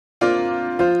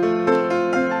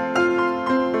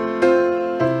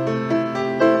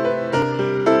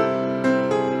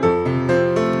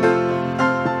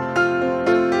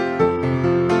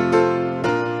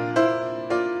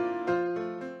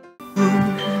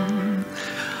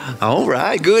All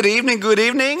right, good evening, good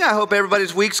evening. I hope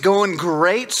everybody's week's going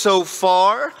great so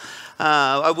far.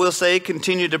 I will say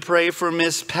continue to pray for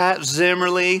Miss Pat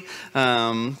Zimmerly,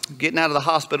 getting out of the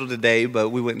hospital today, but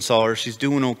we went and saw her. She's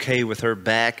doing okay with her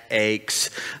back aches,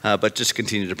 but just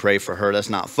continue to pray for her. That's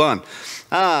not fun.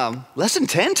 Lesson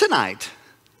 10 tonight.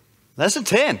 Lesson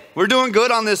 10. We're doing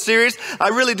good on this series. I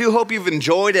really do hope you've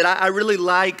enjoyed it. I really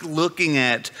like looking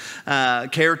at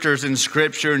characters in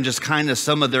Scripture and just kind of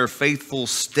some of their faithful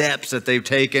steps that they've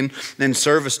taken in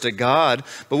service to God.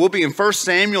 But we'll be in 1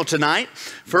 Samuel tonight.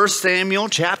 1 Samuel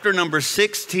chapter number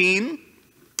 16.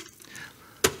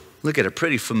 Look at a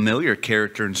pretty familiar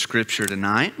character in Scripture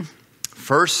tonight.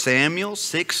 1 Samuel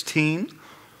 16.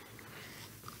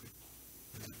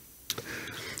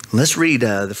 Let's read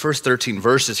the first 13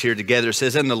 verses here together. It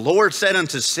says, "And the Lord said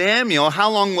unto Samuel, How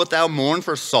long wilt thou mourn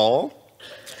for Saul,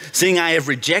 seeing I have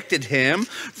rejected him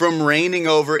from reigning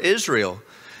over Israel?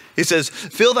 He says,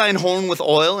 Fill thine horn with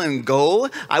oil and go.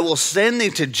 I will send thee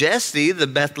to Jesse the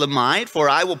Bethlehemite, for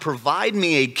I will provide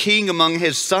me a king among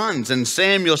his sons. And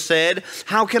Samuel said,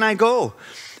 How can I go?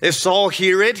 If Saul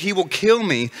hear it, he will kill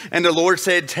me. And the Lord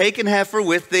said, Take an heifer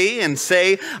with thee, and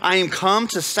say, I am come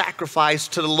to sacrifice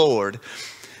to the Lord.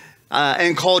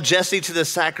 And call Jesse to the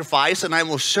sacrifice, and I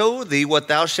will show thee what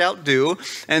thou shalt do,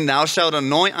 and thou shalt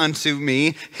anoint unto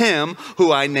me him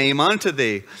who I name unto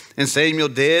thee. And Samuel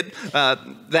did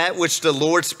that which the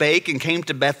Lord spake, and came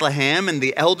to Bethlehem, and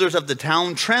the elders of the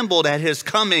town trembled at his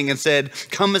coming, and said,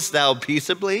 Comest thou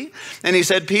peaceably? And he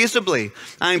said, Peaceably.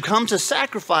 I am come to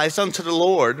sacrifice unto the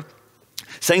Lord.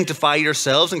 Sanctify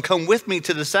yourselves and come with me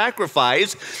to the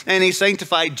sacrifice. And he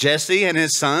sanctified Jesse and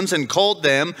his sons and called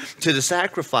them to the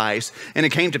sacrifice. And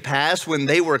it came to pass when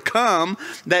they were come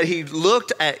that he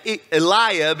looked at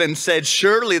Eliab and said,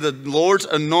 Surely the Lord's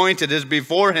anointed is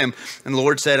before him. And the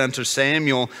Lord said unto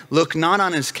Samuel, Look not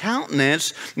on his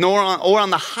countenance, nor on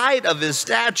the height of his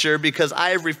stature, because I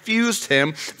have refused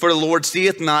him. For the Lord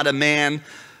seeth not a man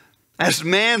as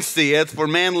man seeth, for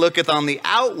man looketh on the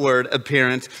outward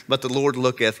appearance, but the Lord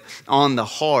looketh on the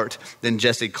heart. Then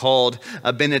Jesse called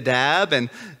Abinadab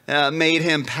and made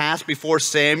him pass before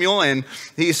Samuel. And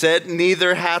he said,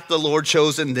 Neither hath the Lord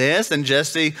chosen this. And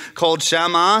Jesse called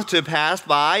Shammah to pass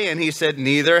by. And he said,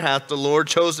 Neither hath the Lord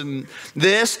chosen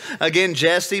this. Again,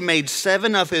 Jesse made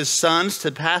 7 of his sons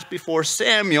to pass before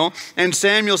Samuel. And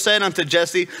Samuel said unto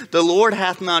Jesse, The Lord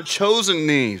hath not chosen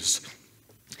these.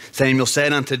 Samuel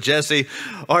said unto Jesse,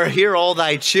 Are here all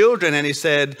thy children? And he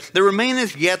said, There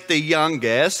remaineth yet the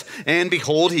youngest, and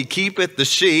behold, he keepeth the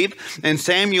sheep. And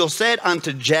Samuel said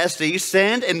unto Jesse,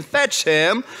 Send and fetch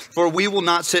him, for we will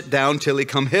not sit down till he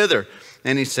come hither.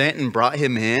 And he sent and brought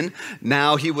him in.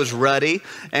 Now he was ruddy,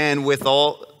 and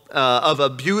withal of a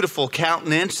beautiful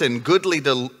countenance, and goodly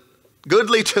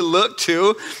to look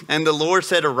to. And the Lord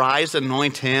said, Arise,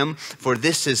 anoint him, for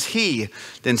this is he.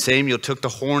 Then Samuel took the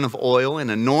horn of oil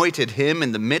and anointed him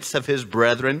in the midst of his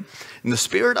brethren. And the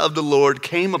Spirit of the Lord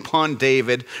came upon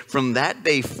David from that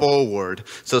day forward.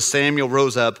 So Samuel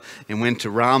rose up and went to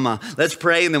Ramah. Let's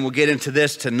pray, and then we'll get into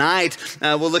this tonight.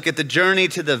 We'll look at the journey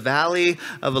to the valley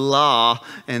of Elah,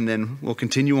 and then we'll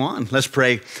continue on. Let's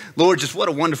pray. Lord, just what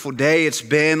a wonderful day it's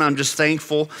been. I'm just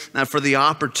thankful for the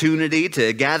opportunity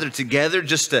to gather together,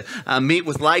 just to meet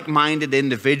with like-minded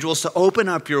individuals, to open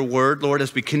up your word, Lord,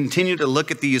 as we continue to look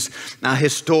at these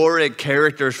historic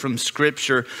characters from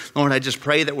Scripture. Lord, I just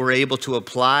pray that we're able to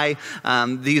apply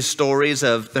these stories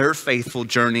of their faithful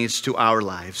journeys to our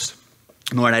lives.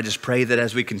 Lord, I just pray that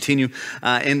as we continue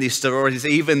in these stories,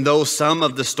 even though some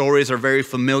of the stories are very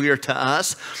familiar to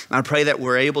us, I pray that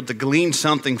we're able to glean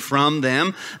something from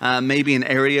them, maybe an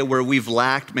area where we've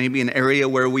lacked, maybe an area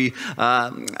where we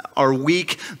are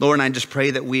weak. Lord, and I just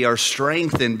pray that we are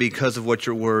strengthened because of what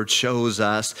your word shows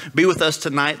us. Be with us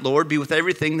tonight, Lord. Be with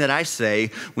everything that I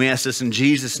say. We ask this in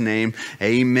Jesus' name.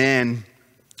 Amen.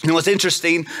 You know, what's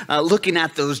interesting, looking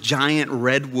at those giant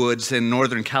redwoods in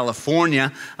Northern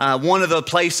California, one of the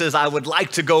places I would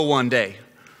like to go one day,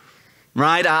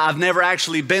 right? I've never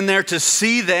actually been there to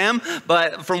see them,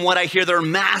 but from what I hear, they're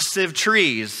massive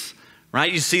trees,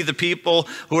 right? You see the people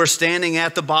who are standing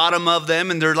at the bottom of them,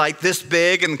 and they're like this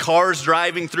big, and cars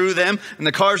driving through them, and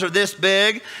the cars are this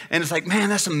big, and it's like, man,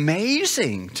 that's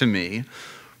amazing to me.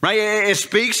 Right? It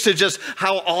speaks to just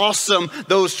how awesome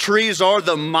those trees are,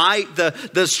 the might,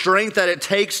 the strength that it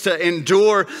takes to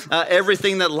endure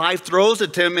everything that life throws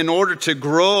at them in order to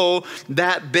grow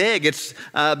that big. It's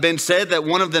been said that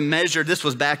one of them measured, this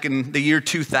was back in the year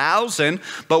 2000,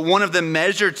 but one of them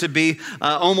measured to be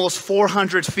almost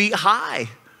 400 feet high.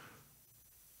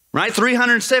 Right?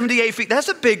 378 feet. That's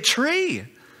a big tree.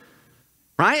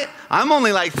 Right? I'm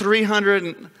only like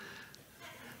 300.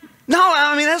 No,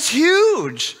 I mean, that's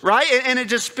huge, right? And it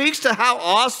just speaks to how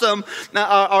awesome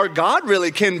our God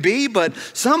really can be. But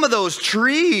some of those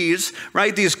trees,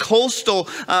 right, these coastal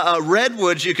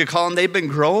redwoods, you could call them, they've been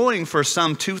growing for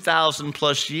some 2,000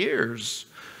 plus years.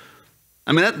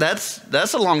 I mean,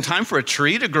 that's a long time for a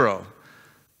tree to grow.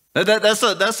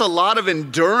 That's a lot of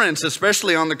endurance,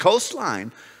 especially on the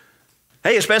coastline.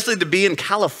 Hey, especially to be in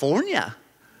California,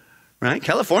 right?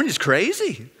 California's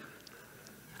crazy.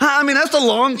 I mean, that's a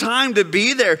long time to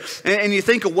be there. And you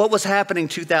think of what was happening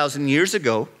 2,000 years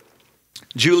ago.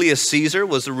 Julius Caesar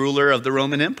was the ruler of the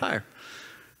Roman Empire.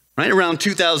 Right? Around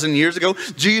 2,000 years ago,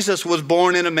 Jesus was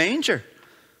born in a manger.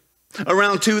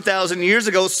 Around 2,000 years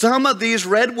ago, some of these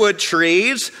redwood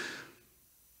trees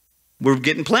were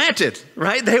getting planted,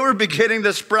 right? They were beginning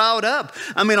to sprout up.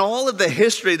 I mean, all of the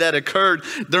history that occurred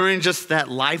during just that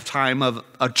lifetime of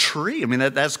a tree. I mean,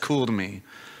 that's cool to me.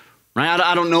 Right?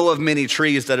 I don't know of many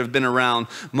trees that have been around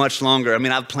much longer. I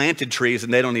mean, I've planted trees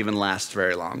and they don't even last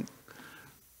very long.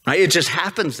 Right? It just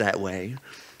happens that way.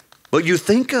 But you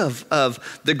think of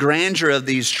the grandeur of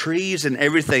these trees and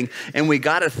everything, and we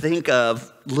got to think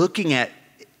of looking at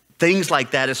things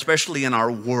like that, especially in our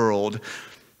world,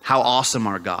 how awesome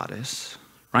our God is.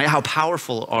 Right? How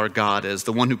powerful our God is,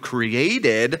 the one who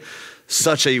created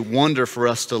such a wonder for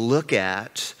us to look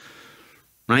at.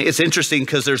 Right? It's interesting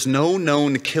because there's no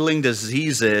known killing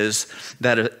diseases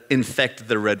that infect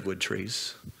the redwood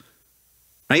trees.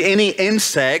 Right? Any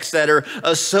insects that are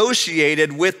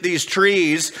associated with these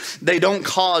trees, they don't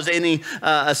cause any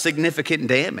significant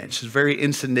damage. It's very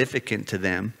insignificant to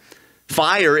them.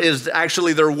 Fire is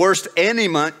actually their worst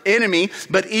enemy,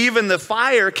 but even the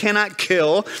fire cannot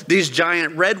kill these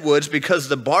giant redwoods because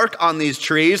the bark on these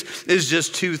trees is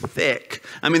just too thick.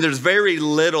 I mean, there's very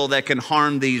little that can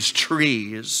harm these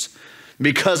trees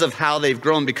because of how they've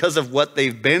grown, because of what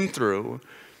they've been through.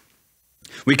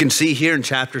 We can see here in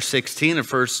chapter 16 of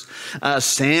 1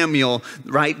 Samuel,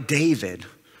 right, David.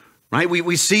 Right,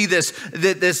 we see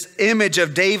this image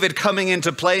of David coming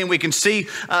into play, and we can see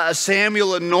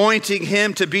Samuel anointing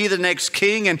him to be the next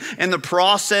king and the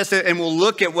process, and we'll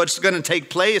look at what's going to take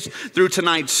place through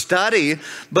tonight's study.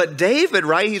 But David,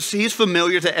 right, he's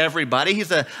familiar to everybody.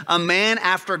 He's a man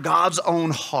after God's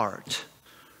own heart.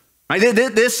 Right,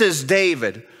 this is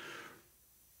David.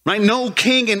 Right? No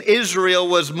king in Israel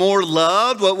was more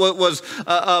loved, was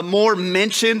more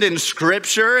mentioned in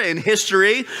scripture, in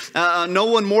history. No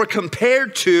one more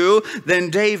compared to than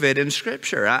David in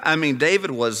scripture. I mean, David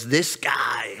was this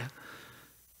guy.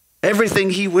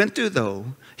 Everything he went through, though,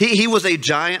 he was a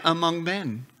giant among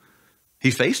men.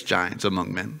 He faced giants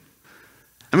among men.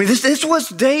 I mean, this was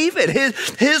David.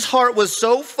 His heart was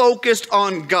so focused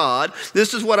on God.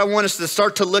 This is what I want us to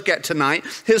start to look at tonight.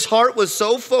 His heart was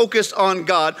so focused on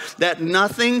God that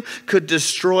nothing could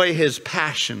destroy his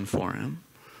passion for him.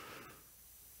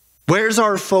 Where's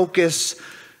our focus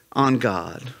on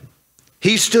God?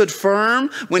 He stood firm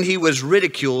when he was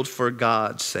ridiculed for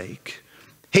God's sake.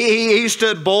 He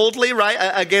stood boldly, right,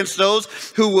 against those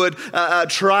who would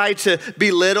try to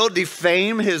belittle,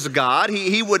 defame his God.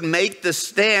 He would make the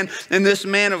stand, and this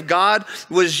man of God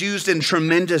was used in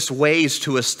tremendous ways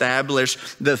to establish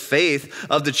the faith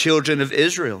of the children of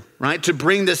Israel, right, to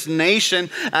bring this nation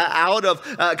out of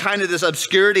kind of this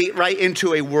obscurity, right,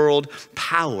 into a world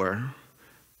power.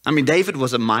 I mean, David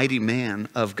was a mighty man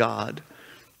of God.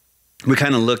 We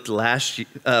kind of looked last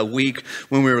week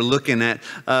when we were looking at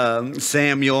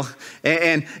Samuel,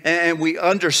 and we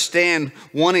understand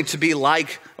wanting to be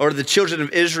like, or the children of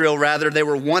Israel rather, they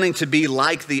were wanting to be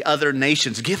like the other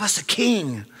nations. Give us a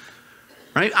king,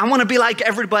 right? I want to be like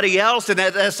everybody else, and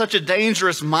that's such a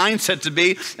dangerous mindset to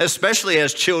be, especially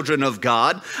as children of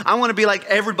God. I want to be like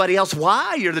everybody else.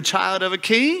 Why? You're the child of a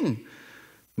king,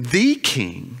 the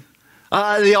king.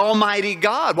 The Almighty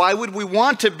God. Why would we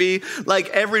want to be like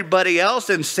everybody else?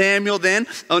 And Samuel then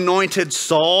anointed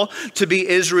Saul to be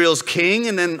Israel's king.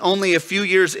 And then only a few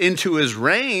years into his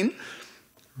reign,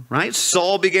 right,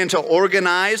 Saul began to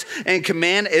organize and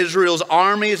command Israel's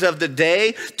armies of the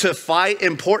day to fight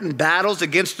important battles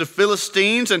against the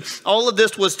Philistines. And all of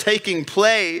this was taking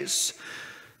place.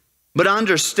 But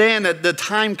understand that the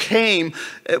time came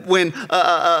when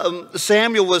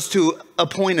Samuel was to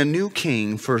appoint a new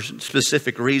king for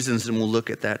specific reasons, and we'll look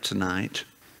at that tonight.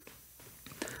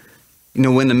 You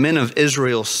know, when the men of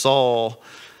Israel saw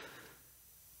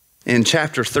in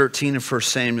chapter 13 of 1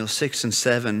 Samuel 6 and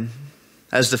 7,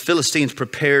 as the Philistines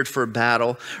prepared for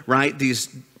battle, right,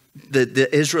 the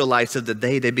Israelites of the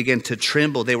day, they began to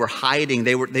tremble. They were hiding.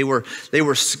 They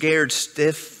were scared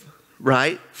stiff.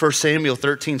 right? 1 Samuel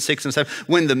 13, 6 and 7.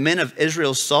 When the men of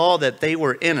Israel saw that they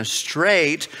were in a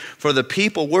strait, for the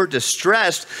people were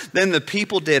distressed, then the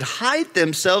people did hide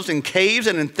themselves in caves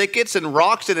and in thickets and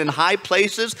rocks and in high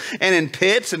places and in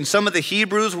pits. And some of the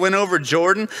Hebrews went over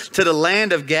Jordan to the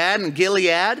land of Gad and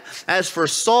Gilead. As for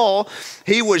Saul,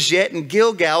 he was yet in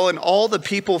Gilgal, and all the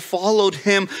people followed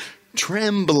him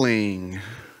trembling.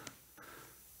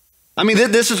 I mean,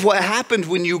 this is what happens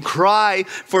when you cry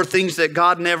for things that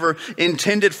God never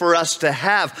intended for us to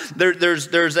have.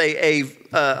 There's a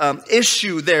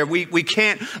issue there. We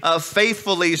can't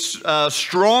faithfully,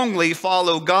 strongly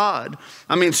follow God.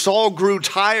 I mean, Saul grew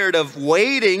tired of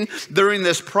waiting during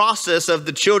this process of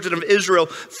the children of Israel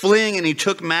fleeing, and he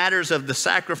took matters of the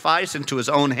sacrifice into his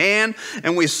own hand.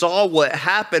 And we saw what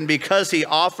happened because he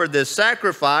offered this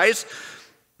sacrifice.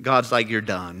 God's like, you're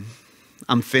done.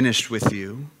 I'm finished with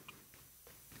you.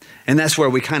 And that's where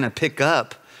we kind of pick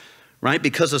up, right?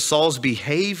 Because of Saul's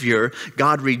behavior,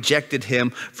 God rejected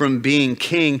him from being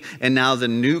king, and now the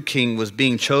new king was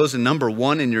being chosen. Number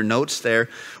one in your notes there,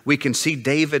 we can see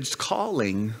David's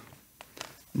calling.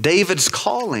 David's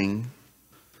calling.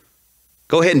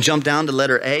 Go ahead and jump down to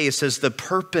letter A. It says the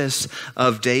purpose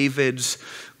of David's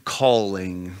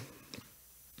calling.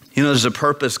 You know, there's a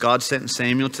purpose. God sent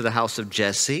Samuel to the house of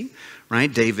Jesse,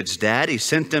 right? David's dad. He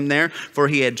sent them there for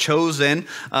he had chosen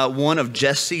one of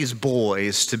Jesse's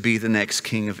boys to be the next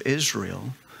king of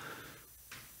Israel.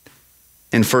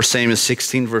 In 1 Samuel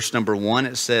 16, verse number 1,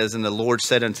 it says, and the Lord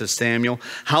said unto Samuel,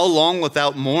 how long wilt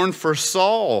thou mourn for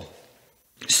Saul?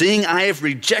 Seeing I have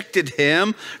rejected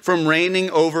him from reigning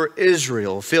over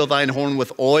Israel. Fill thine horn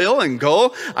with oil and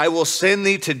go. I will send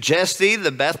thee to Jesse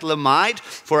the Bethlehemite,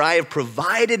 for I have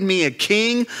provided me a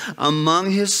king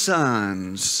among his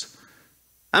sons.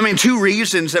 I mean, two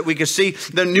reasons that we could see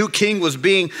the new king was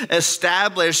being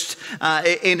established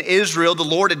in Israel. The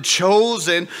Lord had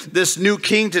chosen this new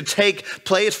king to take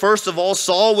place. First of all,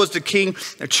 Saul was the king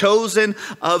chosen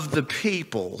of the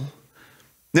people.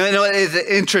 Now, you know, it's an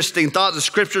interesting thought. The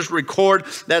scriptures record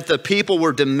that the people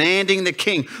were demanding the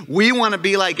king. We want to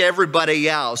be like everybody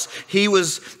else. He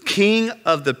was king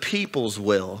of the people's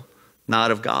will,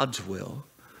 not of God's will.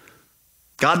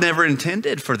 God never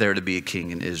intended for there to be a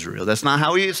king in Israel. That's not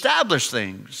how he established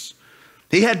things.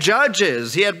 He had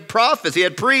judges, he had prophets, he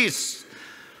had priests,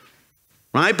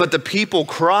 right? But the people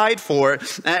cried for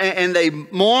it and they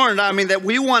mourned. I mean, that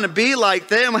we want to be like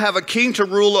them, have a king to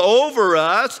rule over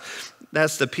us.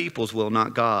 That's the people's will,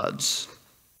 not God's.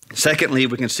 Secondly,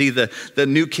 we can see the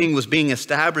new king was being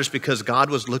established because God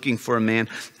was looking for a man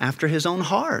after his own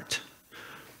heart.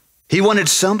 He wanted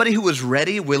somebody who was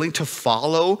ready, willing to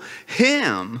follow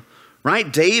him, right?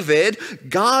 David,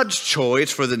 God's choice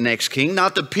for the next king,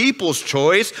 not the people's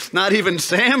choice, not even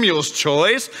Samuel's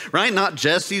choice, right? Not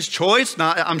Jesse's choice,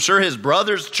 not, I'm sure, his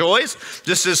brother's choice,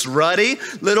 just this ruddy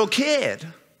little kid.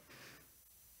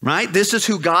 Right? This is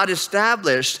who God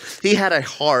established. He had a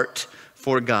heart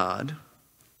for God.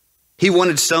 He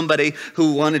wanted somebody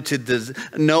who wanted to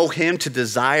know him, to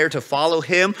desire to follow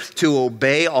him, to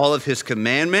obey all of his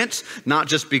commandments, not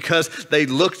just because they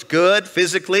looked good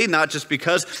physically, not just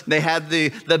because they had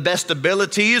the best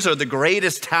abilities or the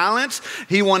greatest talents.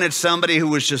 He wanted somebody who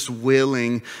was just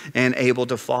willing and able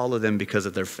to follow them because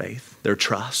of their faith, their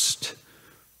trust,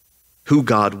 who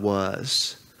God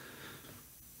was.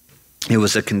 It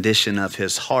was a condition of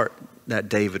his heart that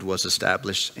David was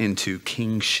established into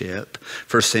kingship.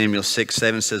 1 Samuel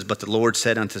 6:7 says, but the Lord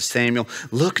said unto Samuel,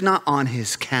 look not on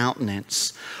his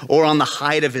countenance or on the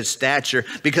height of his stature,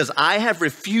 because I have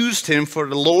refused him. For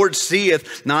the Lord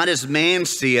seeth not as man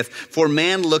seeth. For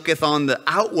man looketh on the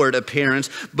outward appearance,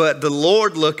 but the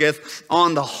Lord looketh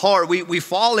on the heart. We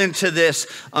fall into this,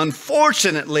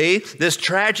 unfortunately, this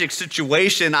tragic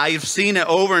situation. I've seen it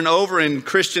over and over in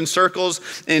Christian circles,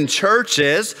 in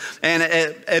churches, and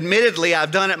admittedly,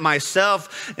 I've done it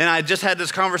myself, and I just had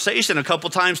this conversation a couple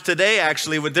times today,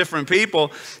 actually, with different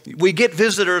people. We get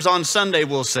visitors on Sunday,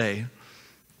 we'll say.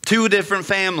 Two different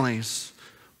families.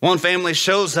 One family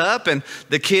shows up, and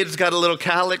the kid's got a little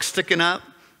cowlick sticking up,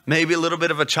 maybe a little bit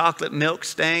of a chocolate milk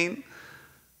stain.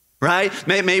 Right?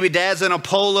 Maybe dad's in a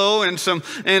polo and some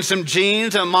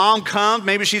jeans, and mom comes,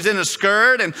 maybe she's in a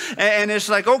skirt, and it's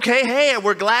like, okay, hey,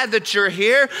 we're glad that you're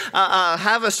here.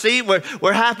 Have a seat.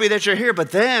 We're happy that you're here.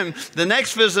 But then the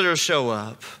next visitors show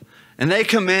up, and they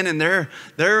come in, and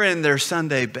they're in their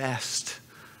Sunday best.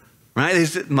 Right?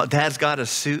 Dad's got a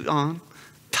suit on,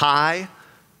 tie,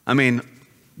 I mean,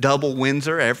 double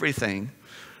Windsor, everything.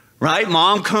 right?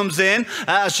 Mom comes in.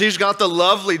 She's got the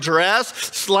lovely dress,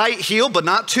 slight heel, but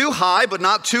not too high, but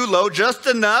not too low, just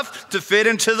enough to fit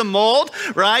into the mold,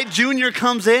 right? Junior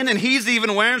comes in, and he's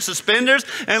even wearing suspenders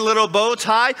and a little bow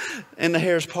tie, and the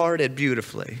hair's parted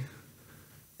beautifully.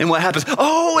 And what happens?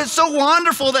 Oh, it's so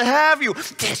wonderful to have you.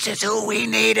 This is who we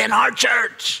need in our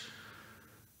church.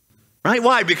 Right?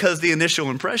 Why? Because the initial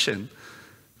impression.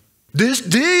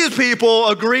 These people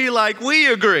agree like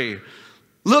we agree.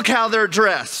 Look how they're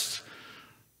dressed.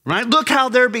 Right? Look how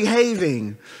they're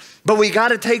behaving. But we got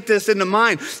to take this into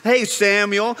mind. Hey,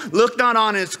 Samuel, look not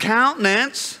on his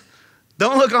countenance.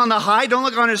 Don't look on the height. Don't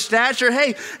look on his stature.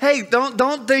 Hey,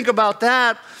 don't think about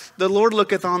that. The Lord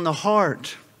looketh on the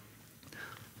heart.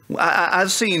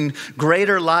 I've seen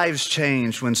greater lives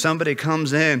change when somebody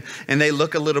comes in and they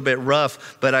look a little bit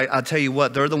rough, but I'll tell you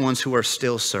what, they're the ones who are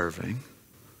still serving.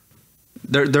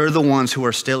 They're the ones who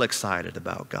are still excited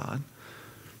about God.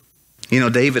 You know,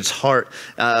 David's heart,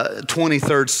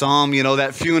 23rd Psalm, you know,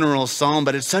 that funeral psalm,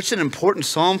 but it's such an important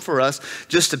psalm for us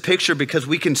just to picture because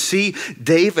we can see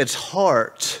David's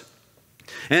heart.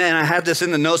 And I have this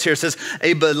in the notes here. It says,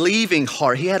 a believing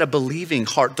heart. He had a believing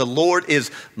heart. The Lord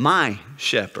is my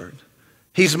shepherd.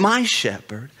 He's my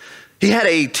shepherd. He had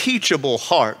a teachable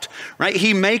heart, right?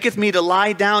 He maketh me to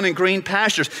lie down in green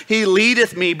pastures. He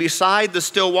leadeth me beside the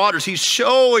still waters. He's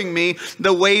showing me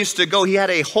the ways to go. He had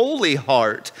a holy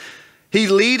heart. He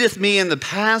leadeth me in the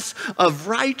paths of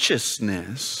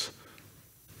righteousness,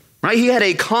 right? He had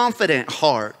a confident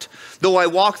heart. Though I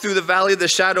walk through the valley of the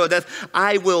shadow of death,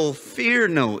 I will fear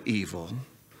no evil.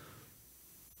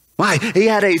 Why? He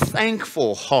had a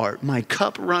thankful heart. My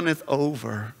cup runneth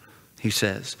over, he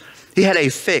says. He had a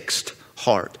fixed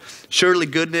heart. Surely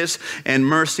goodness and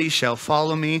mercy shall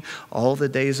follow me all the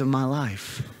days of my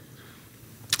life.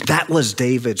 That was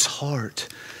David's heart.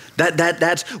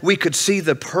 That's we could see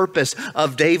the purpose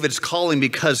of David's calling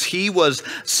because he was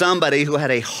somebody who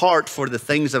had a heart for the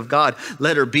things of God.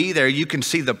 Let her be there. You can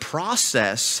see the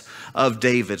process of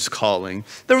David's calling.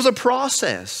 There was a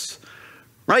process,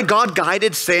 right? God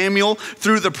guided Samuel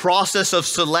through the process of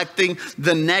selecting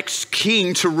the next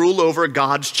king to rule over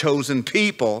God's chosen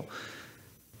people.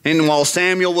 And while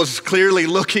Samuel was clearly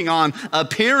looking on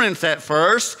appearance at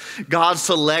first, God's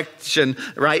selection,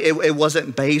 right, it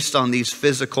wasn't based on these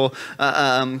physical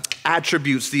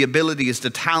attributes, the abilities,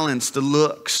 the talents, the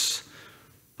looks,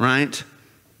 right?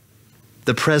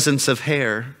 The presence of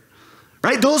hair,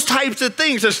 right? Those types of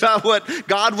things is not what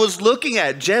God was looking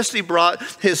at. Jesse brought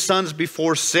his sons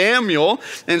before Samuel,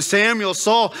 and Samuel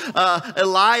saw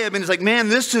Eliab, and he's like, man,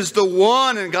 this is the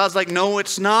one. And God's like, no,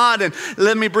 it's not. And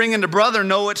let me bring in the brother.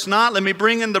 No, it's not. Let me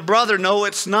bring in the brother. No,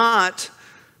 it's not.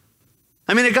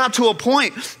 I mean, it got to a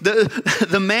point.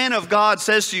 The man of God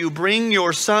says to you, bring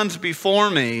your sons before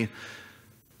me.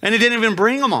 And he didn't even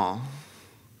bring them all.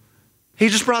 He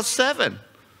just brought 7.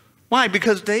 Why?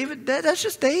 Because David, that's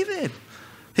just David.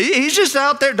 He's just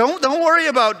out there. Don't worry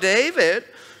about David.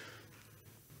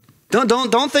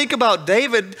 Don't think about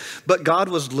David. But God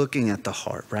was looking at the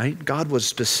heart, right? God was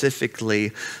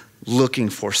specifically looking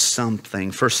for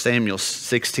something. 1 Samuel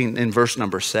 16 in verse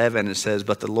number 7, it says,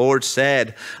 but the Lord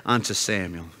said unto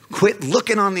Samuel, quit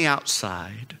looking on the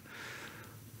outside.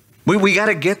 We got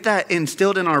to get that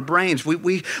instilled in our brains.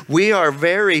 We are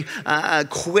very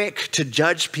quick to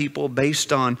judge people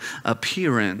based on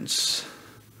appearance.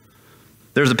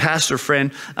 There's a pastor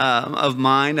friend of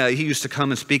mine. He used to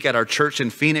come and speak at our church in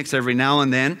Phoenix every now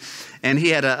and then. And he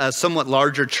had a somewhat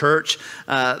larger church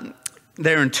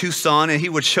there in Tucson. And he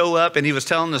would show up and he was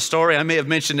telling the story, I may have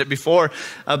mentioned it before,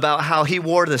 about how he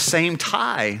wore the same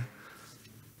tie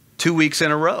 2 weeks in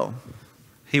a row.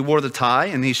 He wore the tie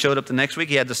and he showed up the next week.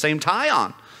 He had the same tie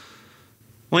on.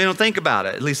 Well, you don't think about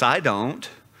it. At least I don't.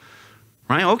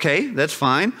 Right? Okay, that's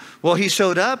fine. Well, he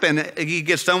showed up and he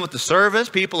gets done with the service.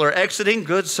 People are exiting.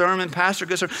 Good sermon, pastor,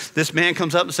 good sermon. This man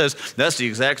comes up and says, that's the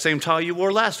exact same tie you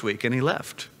wore last week. And he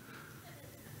left.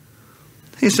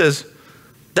 He says,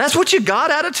 that's what you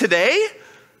got out of today?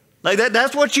 Like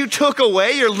that's what you took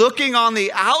away? You're looking on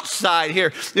the outside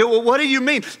here. Well, what do you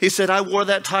mean? He said, I wore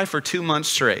that tie for 2 months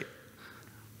straight.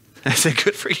 I said,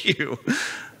 good for you.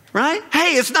 Right?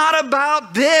 Hey, it's not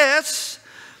about this.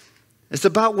 It's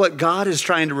about what God is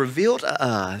trying to reveal to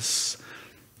us.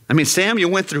 I mean,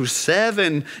 Samuel went through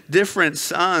 7 different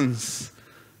sons,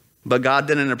 but God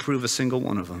didn't approve a single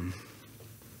one of them.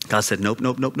 God said, nope.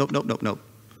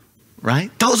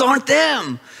 Right? Those aren't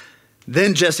them.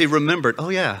 Then Jesse remembered, oh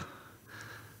yeah,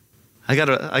 I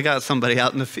got somebody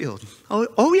out in the field.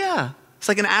 Oh yeah. It's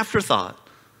like an afterthought.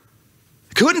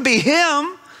 It couldn't be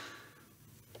him.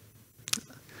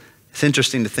 It's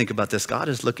interesting to think about this. God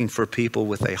is looking for people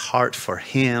with a heart for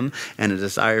him and a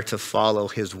desire to follow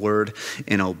his word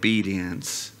in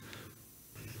obedience,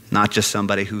 not just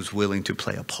somebody who's willing to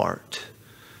play a part.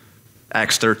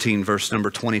 Acts 13, verse number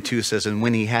 22 says, and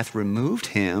when he hath removed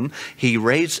him, he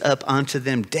raised up unto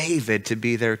them David to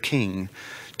be their king,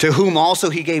 to whom also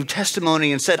he gave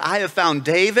testimony and said, I have found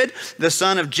David, the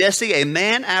son of Jesse, a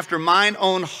man after mine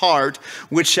own heart,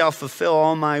 which shall fulfill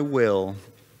all my will.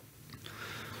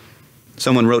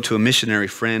 Someone wrote to a missionary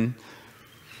friend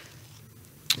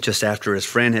just after his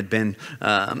friend had been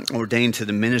ordained to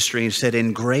the ministry and said,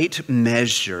 in great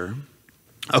measure,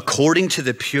 according to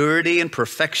the purity and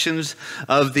perfections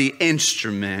of the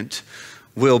instrument,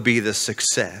 will be the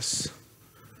success.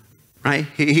 Right?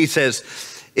 He says,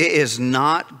 it is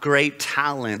not great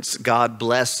talents God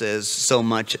blesses so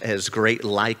much as great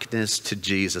likeness to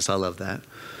Jesus. I love that.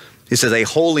 He says, a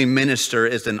holy minister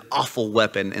is an awful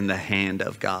weapon in the hand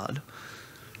of God.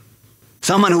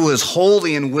 Someone who is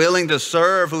holy and willing to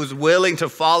serve, who's willing to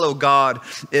follow God,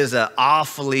 is an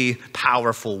awfully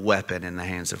powerful weapon in the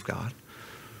hands of God.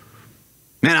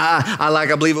 Man, I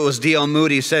believe it was D.L.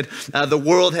 Moody said, the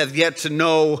world hath yet to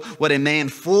know what a man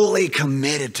fully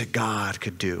committed to God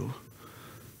could do.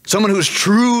 Someone who's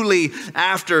truly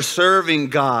after serving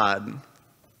God.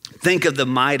 Think of the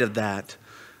might of that.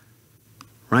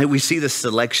 Right? We see the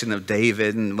selection of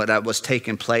David and what was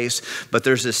taking place, but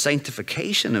there's this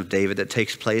sanctification of David that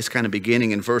takes place kind of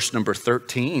beginning in verse number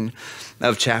 13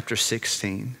 of chapter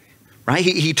 16. Right?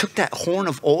 He took that horn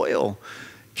of oil.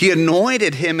 He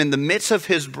anointed him in the midst of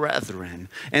his brethren,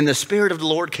 and the Spirit of the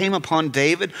Lord came upon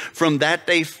David from that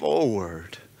day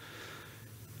forward.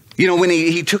 You know, when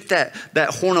he took that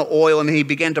horn of oil and he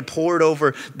began to pour it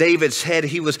over David's head,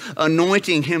 he was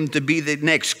anointing him to be the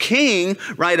next king,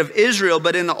 right, of Israel.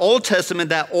 But in the Old Testament,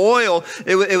 that oil,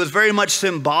 it was very much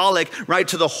symbolic, right,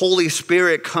 to the Holy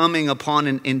Spirit coming upon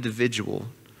an individual.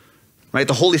 Right,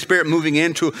 the Holy Spirit moving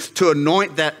in to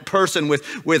anoint that person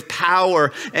with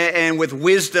power and with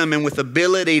wisdom and with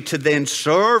ability to then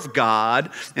serve God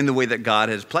in the way that God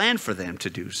has planned for them to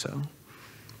do so.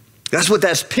 That's what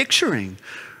that's picturing.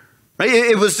 Right?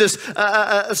 It was this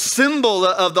a symbol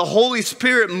of the Holy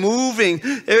Spirit moving.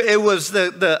 It was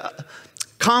the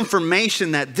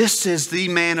confirmation that this is the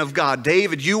man of God.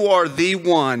 David, you are the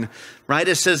one. Right?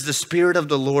 It says the Spirit of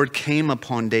the Lord came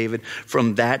upon David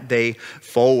from that day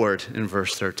forward in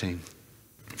verse 13.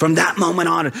 From that moment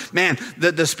on, man,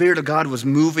 the Spirit of God was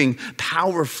moving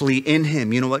powerfully in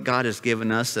him. You know what? God has given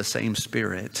us the same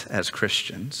Spirit as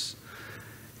Christians.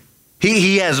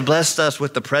 He has blessed us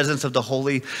with the presence of the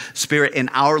Holy Spirit in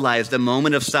our lives. The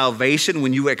moment of salvation,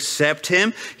 when you accept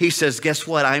him, he says, guess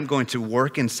what? I'm going to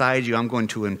work inside you. I'm going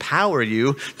to empower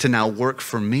you to now work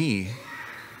for me.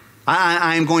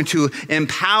 I'm going to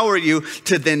empower you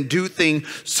to then do things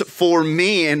for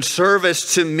me and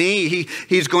service to me.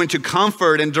 He's going to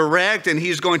comfort and direct, and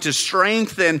he's going to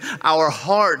strengthen our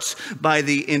hearts by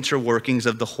the interworkings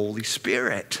of the Holy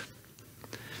Spirit.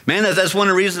 Man, that's one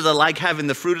of the reasons I like having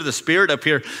the fruit of the Spirit up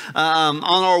here on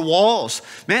our walls.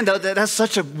 Man, that's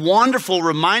such a wonderful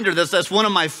reminder. That's one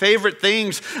of my favorite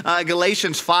things.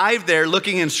 Galatians 5 there,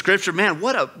 looking in Scripture. Man,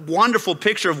 what a wonderful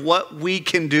picture of what we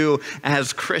can do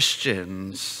as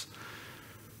Christians.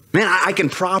 Man, I can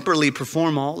properly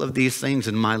perform all of these things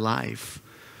in my life.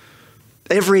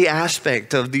 Every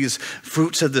aspect of these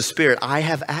fruits of the Spirit I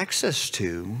have access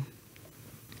to.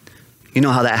 You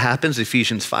know how that happens?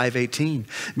 Ephesians 5:18.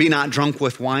 Be not drunk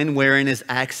with wine wherein is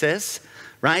excess,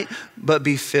 right? But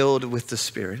be filled with the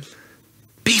Spirit.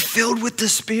 Be filled with the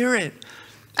Spirit.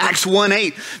 Acts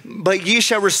 1:8. But ye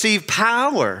shall receive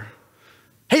power.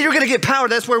 Hey, you're going to get power.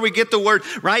 That's where we get the word,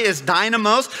 right? It's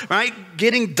dynamos, right?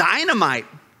 Getting dynamite.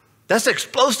 That's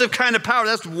explosive kind of power.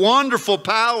 That's wonderful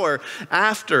power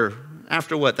after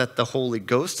what? That the Holy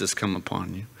Ghost has come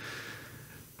upon you.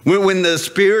 When the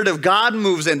Spirit of God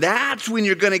moves in, that's when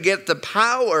you're going to get the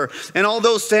power. And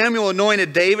although Samuel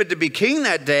anointed David to be king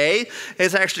that day,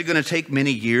 it's actually going to take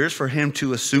many years for him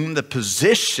to assume the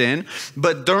position.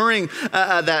 But during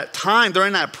that time,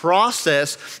 during that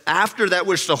process, after that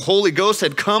which the Holy Ghost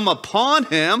had come upon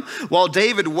him, while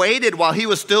David waited, while he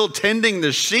was still tending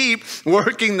the sheep,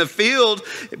 working the field,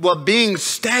 while being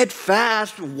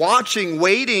steadfast, watching,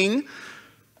 waiting,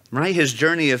 right? His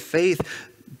journey of faith,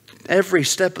 every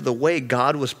step of the way,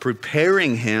 God was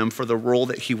preparing him for the role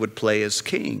that he would play as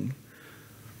king.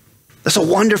 That's a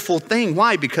wonderful thing.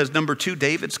 Why? Because number 2,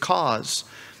 David's cause.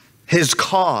 His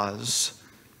cause.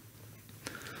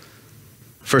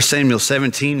 1 Samuel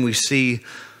 17, we see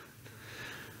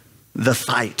the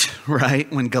fight,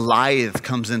 right? When Goliath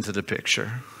comes into the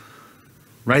picture.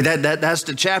 Right? That's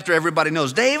the chapter everybody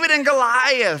knows. David and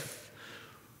Goliath.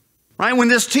 Right? When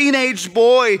this teenage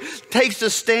boy takes a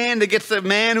stand against a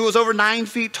man who was over 9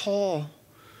 feet tall.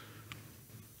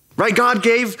 Right? God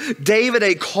gave David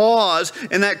a cause,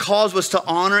 and that cause was to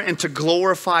honor and to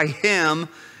glorify him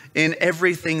in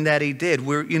everything that he did.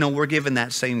 We're given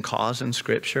that same cause in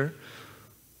Scripture.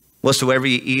 Whatsoever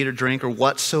you eat or drink or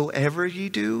whatsoever you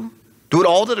do, do it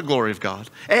all to the glory of God.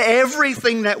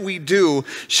 Everything that we do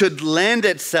should lend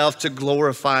itself to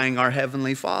glorifying our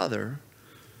Heavenly Father.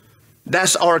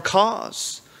 That's our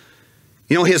cause.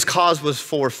 His cause was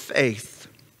for faith.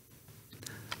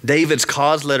 David's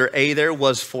cause, letter A there,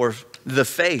 was for the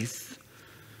faith.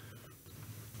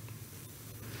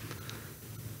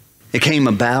 It came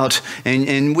about,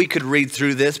 and we could read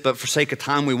through this, but for sake of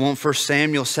time, we won't. 1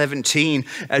 Samuel 17,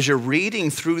 as you're reading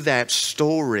through that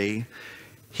story,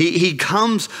 he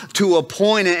comes to a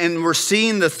point, and we're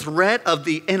seeing the threat of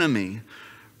the enemy.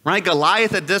 Right?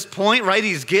 Goliath at this point, right?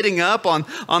 He's getting up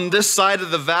on this side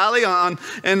of the valley,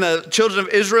 and the children of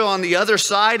Israel on the other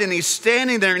side, and he's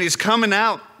standing there, and he's coming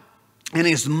out, and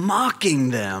he's mocking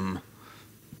them.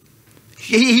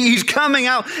 He's coming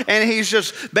out, and he's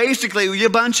just basically, you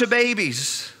bunch of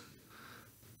babies.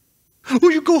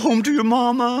 Will you go home to your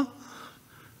mama?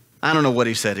 I don't know what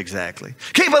he said exactly.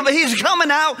 Okay, but he's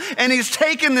coming out, and he's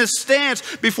taking this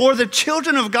stance before the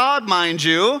children of God, mind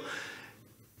you.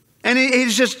 And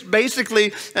he's just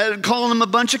basically calling them a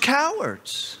bunch of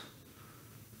cowards.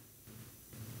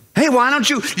 Hey, why don't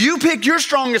you pick your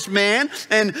strongest man,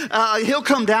 and he'll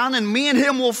come down, and me and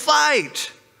him will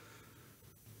fight.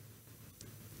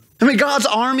 I mean, God's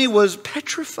army was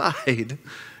petrified.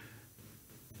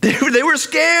 They were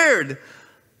scared.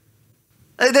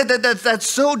 That's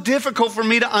so difficult for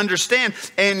me to understand.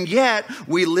 And yet,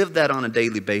 we live that on a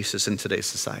daily basis in today's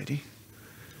society.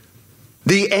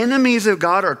 The enemies of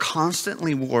God are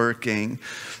constantly working,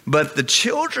 but the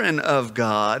children of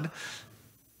God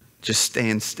just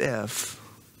stand stiff.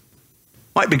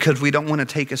 Why? Because we don't want to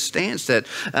take a stance that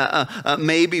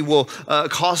maybe will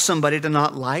cause somebody to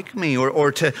not like me,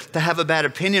 or to have a bad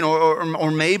opinion,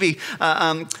 or maybe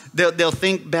they'll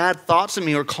think bad thoughts of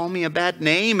me or call me a bad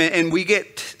name, and we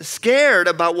get scared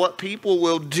about what people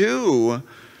will do.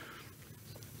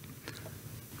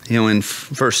 In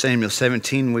 1 Samuel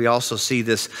 17, we also see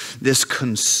this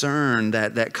concern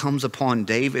that comes upon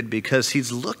David, because he's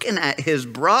looking at his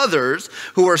brothers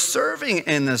who are serving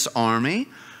in this army.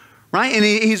 Right? And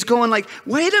he's going like,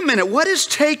 wait a minute, what is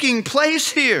taking place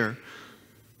here?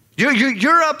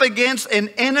 You're up against an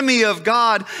enemy of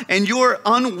God, and you're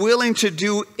unwilling to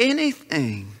do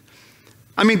anything.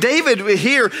 I mean, David,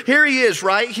 here he is,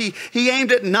 right? He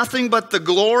aimed at nothing but the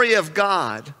glory of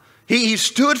God. He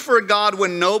stood for God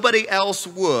when nobody else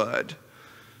would.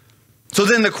 So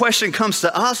then the question comes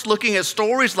to us, looking at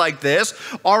stories like this,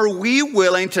 are we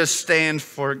willing to stand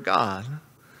for God?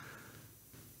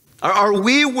 Are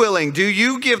we willing? Do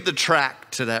you give the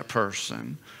tract to that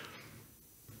person?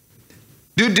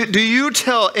 Do you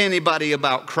tell anybody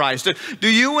about Christ? Do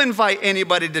you invite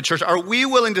anybody to church? Are we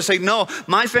willing to say, no,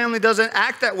 my family doesn't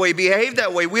act that way, behave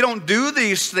that way. We don't do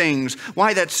these things.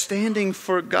 Why? That's standing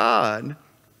for God.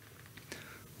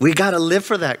 We got to live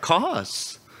for that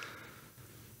cause.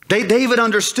 David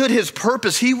understood his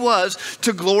purpose. He was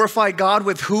to glorify God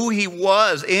with who he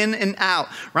was, in and out,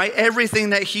 right?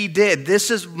 Everything that he did.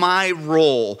 This is my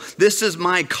role. This is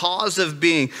my cause of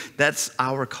being. That's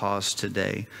our cause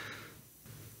today.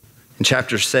 In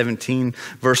chapter 17,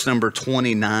 verse number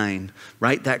 29,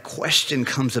 right? That question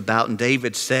comes about, and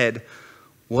David said,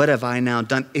 what have I now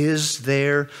done? Is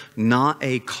there not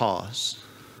a cause?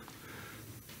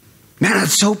 Man,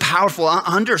 that's so powerful. I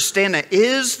understand that.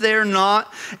 Is there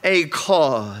not a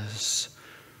cause?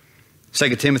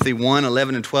 2 Timothy 1,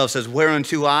 11 and 12 says,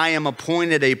 whereunto I am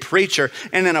appointed a preacher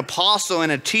and an apostle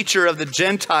and a teacher of the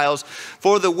Gentiles,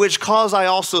 for the which cause I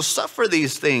also suffer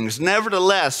these things.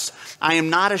 Nevertheless, I am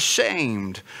not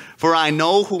ashamed, for I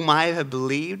know whom I have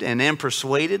believed, and am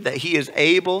persuaded that he is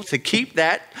able to keep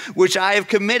that which I have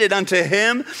committed unto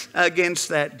him against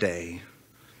that day.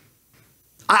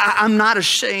 I'm not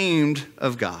ashamed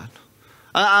of God.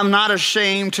 I'm not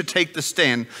ashamed to take the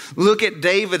stand. Look at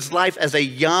David's life as a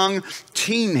young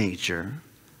teenager.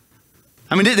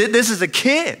 I mean, this is a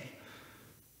kid.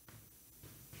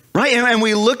 Right? And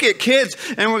we look at kids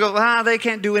and we go, they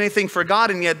can't do anything for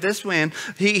God. And yet this man,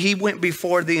 he went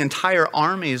before the entire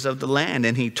armies of the land,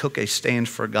 and he took a stand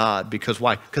for God. Because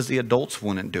why? Because the adults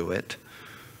wouldn't do it.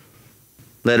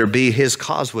 Letter B, his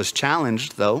cause was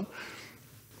challenged, though.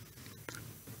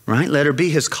 Right? Letter B,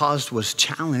 his cause was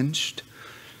challenged.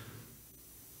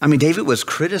 I mean, David was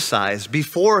criticized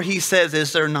before he says,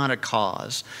 is there not a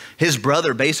cause? His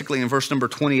brother, basically in verse number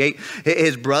 28,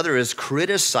 his brother is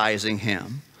criticizing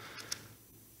him.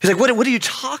 He's like, what are you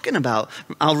talking about?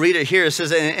 I'll read it here. It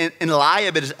says, and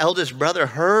Eliab, his eldest brother,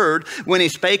 heard when he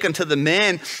spake unto the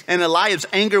men, and Eliab's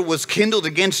anger was kindled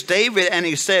against David, and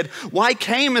he said, why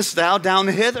camest thou down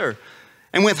hither?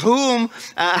 And with whom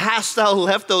hast thou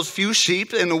left those few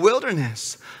sheep in the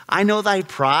wilderness? I know thy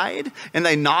pride and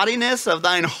thy naughtiness of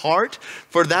thine heart,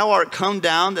 for thou art come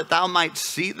down that thou might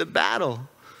see the battle.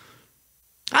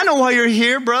 I know why you're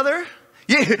here, brother.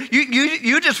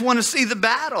 You just want to see the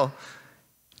battle.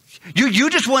 You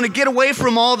just want to get away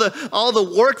from all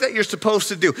the work that you're supposed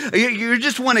to do. You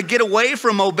just want to get away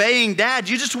from obeying dad.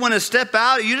 You just want to step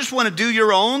out. You just want to do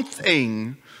your own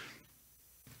thing.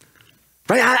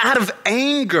 Right? Out of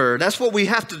anger. That's what we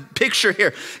have to picture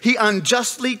here. He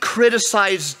unjustly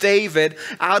criticized David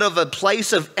out of a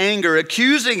place of anger,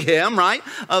 accusing him, right,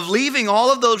 of leaving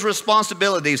all of those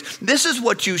responsibilities. This is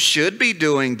what you should be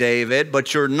doing, David,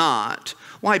 but you're not.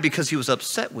 Why? Because he was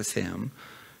upset with him.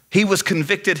 He was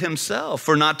convicted himself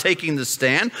for not taking the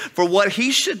stand for what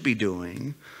he should be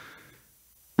doing.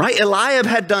 Right? Eliab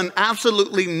had done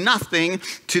absolutely nothing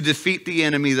to defeat the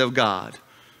enemies of God.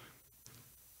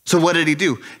 So what did he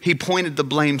do? He pointed the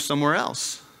blame somewhere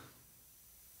else.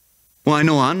 Well, I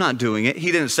know I'm not doing it.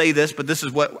 He didn't say this, but this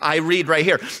is what I read right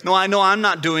here. No, I know I'm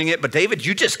not doing it, but David,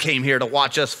 you just came here to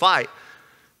watch us fight.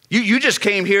 You just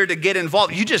came here to get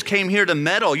involved. You just came here to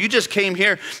meddle. You just came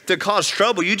here to cause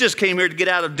trouble. You just came here to get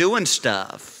out of doing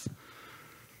stuff.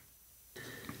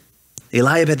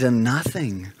 Eliab had done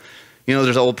nothing. You know,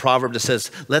 there's an old proverb that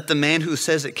says, let the man who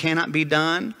says it cannot be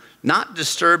done not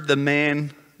disturb the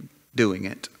man doing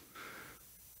it.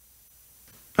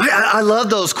 I love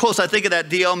those quotes. I think of that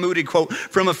D.L. Moody quote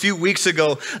from a few weeks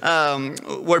ago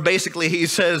where basically he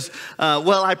says,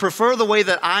 well, I prefer the way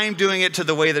that I'm doing it to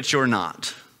the way that you're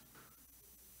not.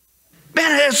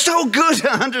 Man, it's so good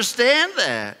to understand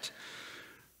that.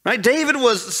 Right? David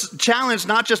was challenged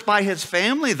not just by his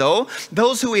family, though.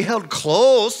 Those who he held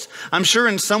close, I'm sure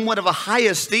in somewhat of a high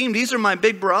esteem. These are my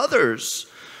big brothers.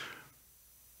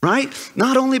 Right?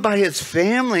 Not only by his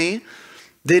family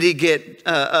did he get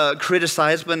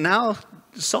criticized, but now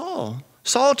Saul.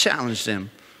 Saul challenged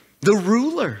him. The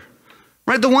ruler.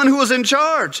 Right? The one who was in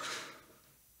charge.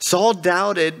 Saul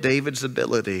doubted David's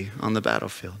ability on the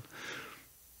battlefield.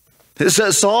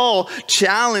 Saul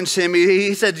challenged him.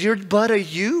 He said, you're but a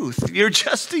youth. You're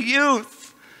just a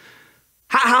youth.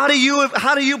 How do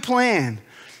you plan?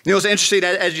 You know, it's interesting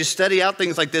as you study out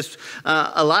things like this,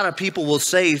 a lot of people will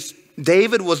say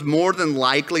David was more than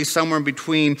likely somewhere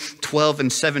between 12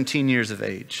 and 17 years of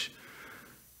age.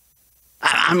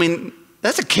 I mean,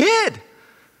 that's a kid.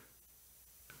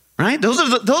 Right? Those are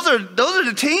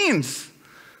the teens.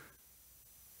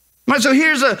 Right, so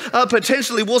here's a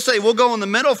potentially, we'll go in the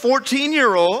middle,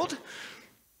 14-year-old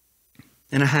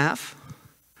and a half.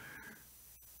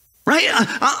 Right?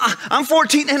 I'm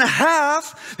 14 and a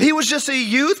half. He was just a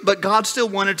youth, but God still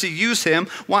wanted to use him.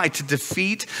 Why? To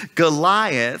defeat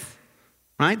Goliath,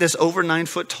 right? This over 9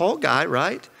 foot tall guy,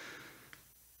 right?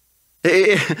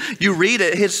 You read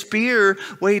it, his spear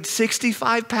weighed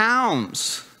 65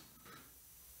 pounds.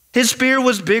 His spear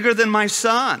was bigger than my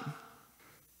son.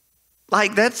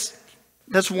 Like that's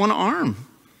one arm,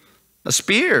 a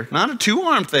spear, not a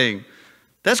 2-arm thing.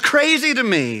 That's crazy to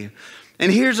me.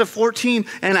 And here's a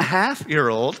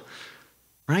 14-and-a-half-year-old,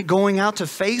 right, going out to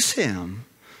face him,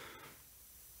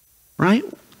 right?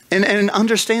 And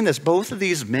understand this, both of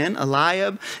these men,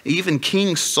 Eliab, even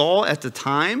King Saul at the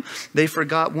time, they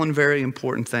forgot one very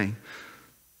important thing.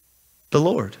 The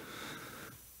Lord.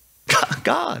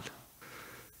 God.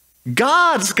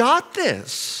 God's got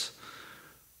this.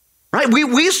 Right?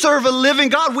 We serve a living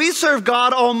God. We serve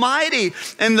God Almighty.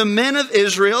 And the men of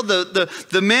Israel,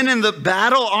 the men in the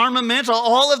battle armaments,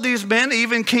 all of these men,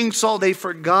 even King Saul, they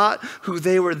forgot who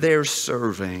they were there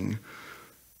serving.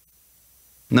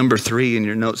 Number 3 in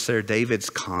your notes there, David's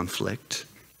conflict.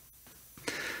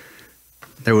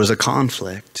 There was a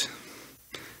conflict.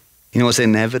 You know, it's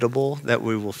inevitable that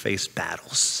we will face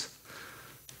battles.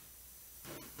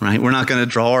 Right? We're not going to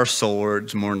draw our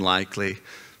swords, more than likely.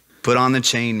 Put on the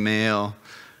chainmail,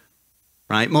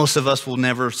 right? Most of us will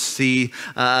never see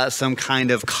some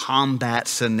kind of combat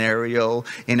scenario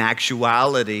in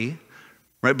actuality,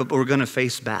 right? But we're going to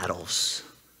face battles.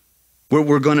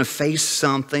 We're going to face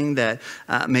something that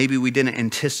maybe we didn't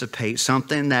anticipate,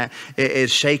 something that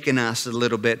is shaking us a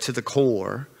little bit to the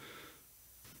core,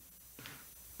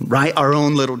 right? Our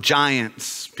own little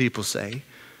giants, people say.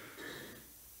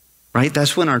 right?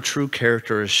 That's when our true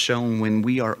character is shown, when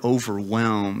we are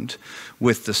overwhelmed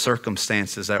with the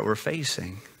circumstances that we're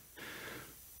facing.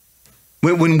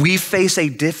 When we face a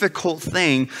difficult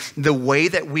thing, the way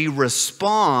that we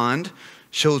respond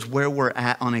shows where we're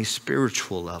at on a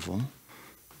spiritual level.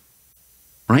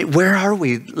 Right? Where are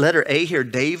we? Letter A here,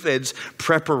 David's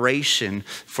preparation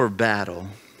for battle.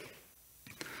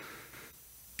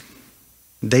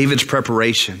 David's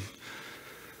preparation.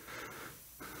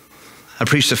 I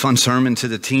preached a fun sermon to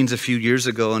the teens a few years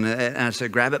ago, and I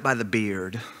said, grab it by the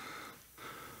beard.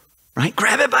 Right?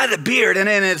 Grab it by the beard. And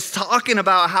it's talking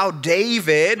about how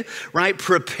David, right,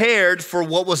 prepared for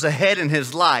what was ahead in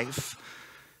his life.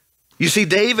 You see,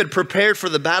 David prepared for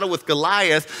the battle with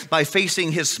Goliath by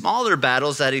facing his smaller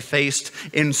battles that he faced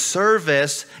in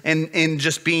service and in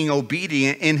just being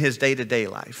obedient in his day-to-day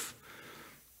life.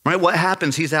 Right? What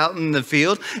happens? He's out in the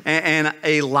field and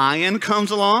a lion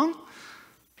comes along.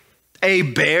 A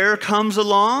bear comes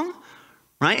along.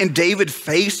 Right? And David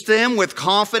faced them with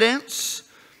confidence.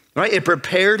 Right? It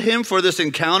prepared him for this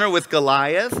encounter with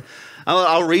Goliath.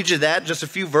 I'll read you that, just a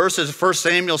few verses. 1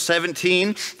 Samuel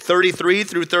 17, 33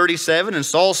 through 37. And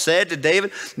Saul said to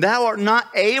David, thou art not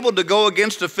able to go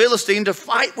against a Philistine to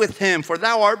fight with him, for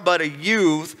thou art but a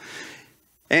youth,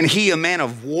 and he a man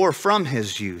of war from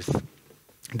his youth.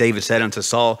 David said unto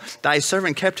Saul, thy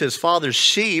servant kept his father's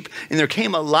sheep, and there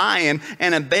came a lion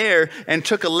and a bear and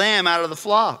took a lamb out of the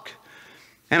flock.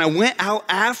 And I went out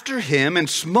after him and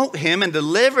smote him and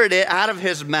delivered it out of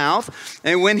his mouth.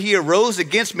 And when he arose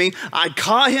against me, I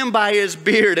caught him by his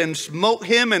beard and smote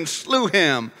him and slew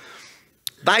him.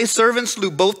 Thy servant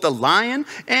slew both the lion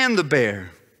and the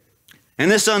bear.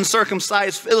 And this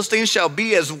uncircumcised Philistine shall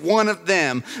be as one of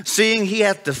them, seeing he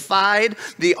hath defied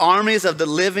the armies of the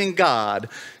living God.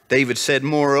 David said,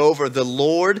 moreover, the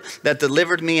Lord that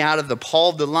delivered me out of the paw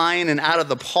of the lion and out of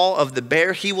the paw of the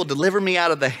bear, he will deliver me out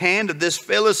of the hand of this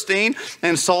Philistine.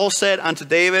 And Saul said unto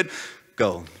David,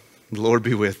 go, the Lord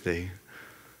be with thee.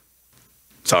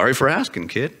 Sorry for asking,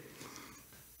 kid.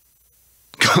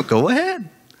 Go ahead.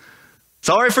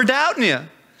 Sorry for doubting you.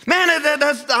 Man,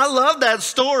 I love that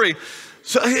story.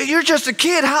 So you're just a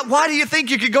kid. Why do you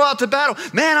think you could go out to battle?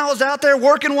 Man, I was out there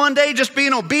working one day just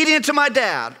being obedient to my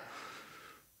dad.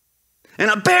 And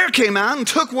a bear came out and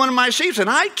took one of my sheep, and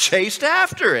I chased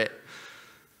after it.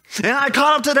 And I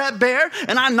caught up to that bear,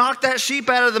 and I knocked that sheep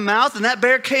out of the mouth, and that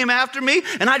bear came after me,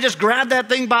 and I just grabbed that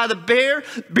thing by the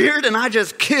beard, and I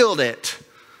just killed it.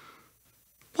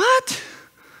 What?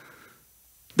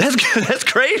 That's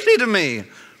crazy to me.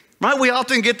 Right? We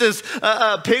often get this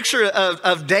picture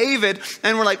of David,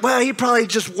 and we're like, well, he probably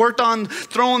just worked on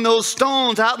throwing those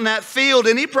stones out in that field,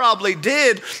 and he probably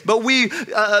did. But we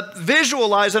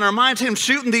visualize in our minds him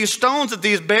shooting these stones at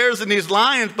these bears and these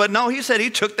lions. But no, he said he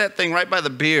took that thing right by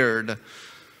the beard.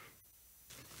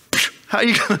 How are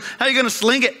you going to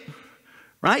sling it?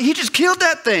 Right? He just killed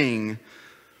that thing.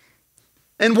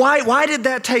 And why did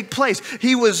that take place?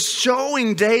 He was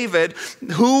showing David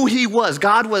who he was.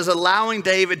 God was allowing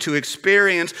David to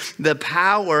experience the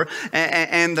power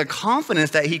and the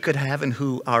confidence that he could have in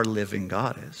who our living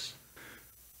God is.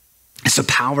 It's a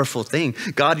powerful thing.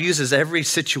 God uses every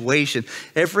situation,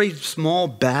 every small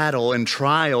battle and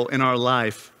trial in our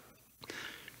life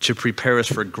to prepare us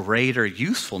for greater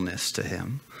usefulness to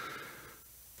him,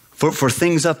 for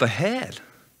things up ahead.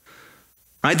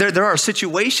 Right? There are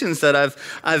situations that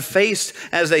I've faced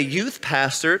as a youth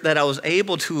pastor that I was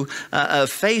able to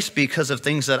face because of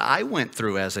things that I went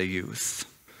through as a youth.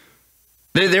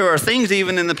 There are things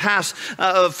even in the past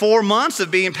 4 months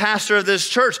of being pastor of this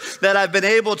church that I've been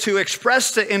able to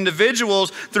express to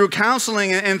individuals through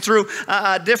counseling and through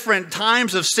different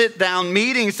times of sit-down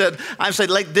meetings that I've said,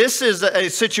 like, this is a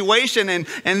situation and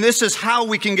this is how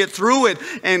we can get through it.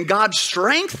 And God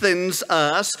strengthens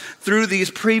us through these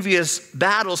previous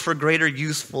battles for greater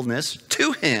usefulness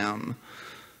to him.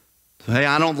 Hey,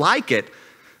 I don't like it.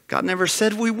 God never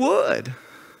said we would.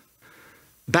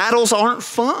 Battles aren't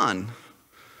fun.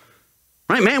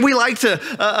 Right, man, we like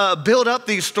to build up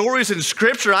these stories in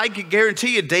Scripture. I can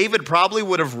guarantee you David probably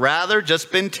would have rather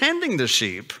just been tending the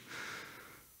sheep.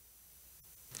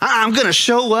 I'm going to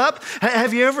show up.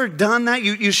 Have you ever done that?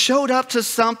 You showed up to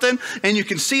something and you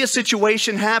can see a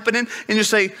situation happening and you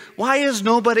say, why is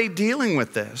nobody dealing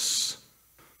with this?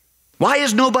 Why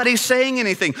is nobody saying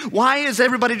anything? Why is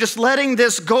everybody just letting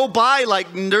this go by like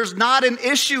there's not an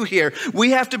issue here?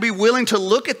 We have to be willing to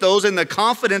look at those in the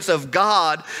confidence of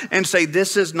God and say,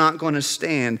 this is not going to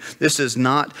stand. This is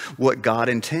not what God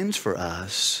intends for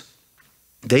us.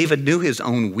 David knew his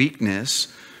own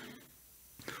weakness,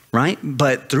 right?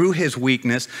 But through his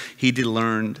weakness, he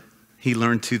learned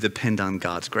to depend on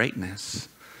God's greatness.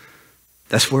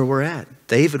 That's where we're at.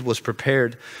 David was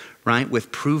prepared, right,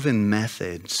 with proven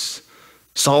methods.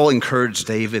 Saul encouraged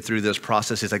David through this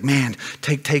process. He's like, man,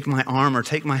 take my armor,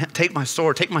 take my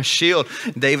sword, take my shield.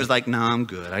 David's like, no, I'm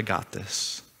good. I got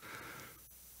this.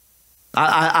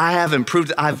 I haven't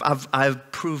proved.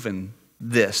 I've proven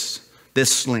this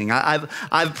sling.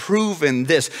 I've proven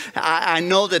this. I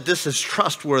know that this is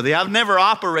trustworthy. I've never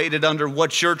operated under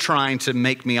what you're trying to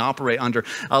make me operate under.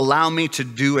 Allow me to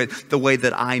do it the way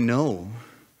that I know.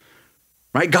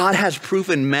 Right? God has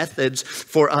proven methods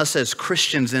for us as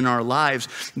Christians in our lives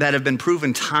that have been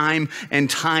proven time and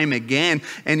time again.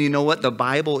 And you know what? The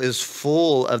Bible is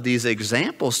full of these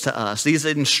examples to us, these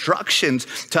instructions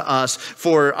to us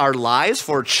for our lives,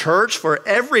 for church, for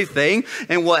everything.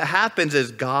 And what happens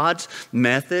is God's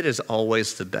method is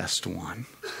always the best one.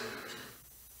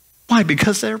 Why?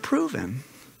 Because they're proven.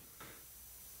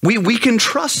 We can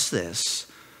trust this.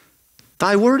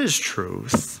 Thy word is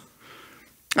truth.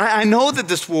 I know that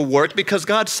this will work because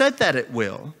God said that it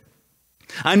will.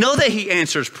 I know that he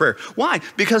answers prayer. Why?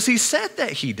 Because he said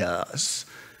that he does.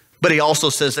 But he also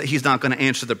says that he's not going to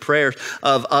answer the prayers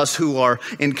of us who are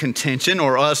in contention,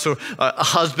 or us or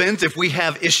husbands. If we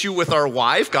have issue with our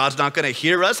wife, God's not going to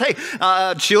hear us. Hey,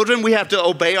 children, we have to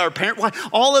obey our parent. Why?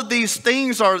 All of these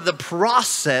things are the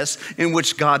process in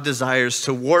which God desires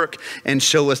to work and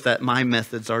show us that my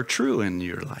methods are true in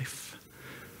your life.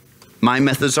 My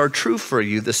methods are true for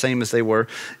you, the same as they were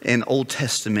in Old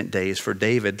Testament days for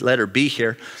David. Let her be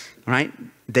here, right?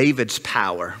 David's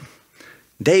power.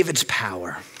 David's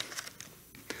power.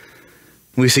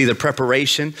 We see the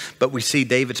preparation, but we see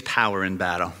David's power in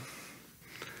battle.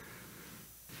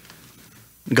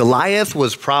 Goliath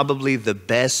was probably the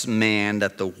best man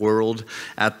that the world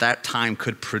at that time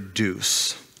could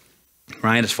produce.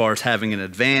 Right, as far as having an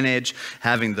advantage,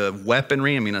 having the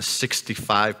weaponry. I mean, a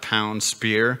 65-pound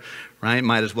spear, right?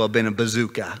 Might as well have been a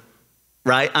bazooka,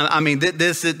 right? I mean,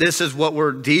 this is what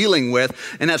we're dealing with.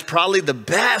 And that's probably the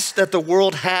best that the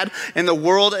world had. And the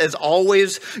world is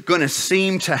always going to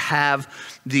seem to have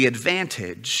the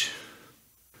advantage.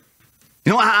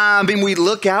 You know, I mean, we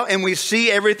look out and we see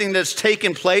everything that's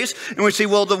taken place, and we see,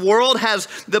 well, the world has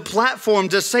the platform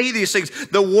to say these things.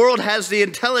 The world has the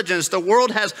intelligence. The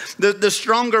world has the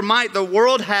stronger might. The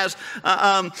world has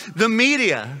the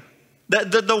media.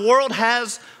 The world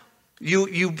has,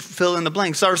 you fill in the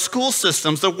blanks, our school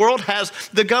systems. The world has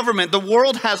the government. The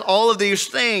world has all of these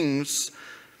things.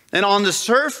 And on the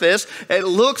surface, it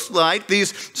looks like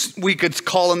these, we could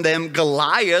call them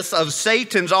Goliaths of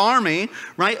Satan's army,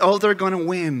 right? Oh, they're going to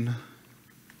win.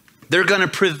 They're going to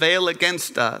prevail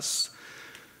against us.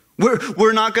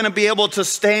 We're not going to be able to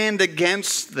stand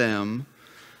against them.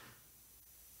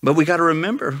 But we got to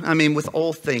remember, I mean, with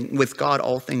God,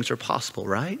 all things are possible,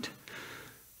 right?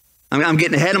 I mean, I'm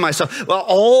getting ahead of myself. Well,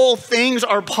 all things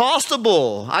are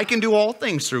possible. I can do all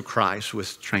things through Christ, which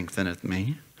strengtheneth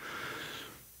me.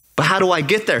 But how do I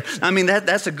get there? I mean,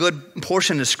 that's a good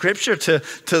portion of scripture to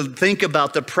think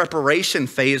about the preparation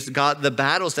phase, the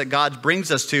battles that God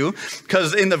brings us to.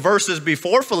 Because in the verses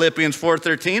before Philippians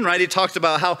 4:13, right, he talks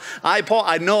about how Paul,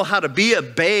 I know how to be a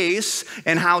base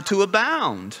and how to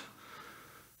abound.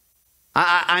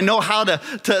 I know how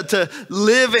to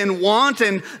live in want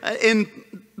and in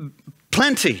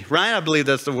plenty, right? I believe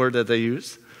that's the word that they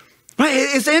use. Right?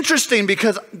 It's interesting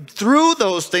because through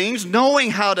those things, knowing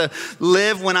how to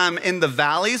live when I'm in the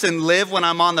valleys and live when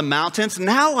I'm on the mountains,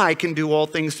 now I can do all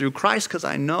things through Christ because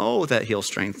I know that he'll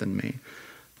strengthen me.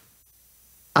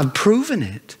 I've proven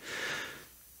it.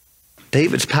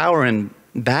 David's power in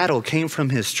battle came from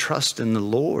his trust in the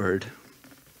Lord.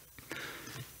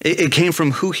 It came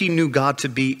from who he knew God to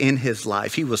be in his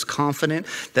life. He was confident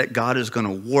that God is going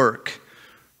to work,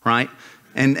 right?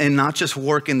 And not just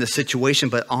work in the situation,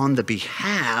 but on the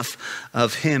behalf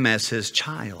of him as his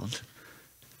child.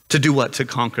 To do what? To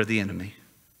conquer the enemy.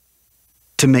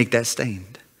 To make that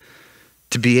stand.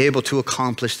 To be able to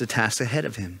accomplish the task ahead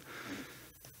of him.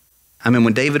 I mean,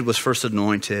 when David was first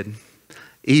anointed,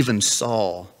 even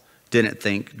Saul didn't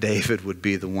think David would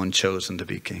be the one chosen to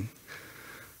be king.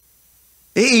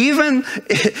 Even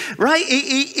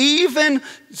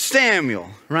Samuel,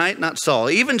 right? Not Saul.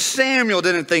 Even Samuel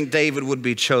didn't think David would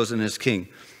be chosen as king.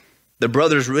 The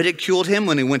brothers ridiculed him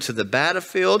when he went to the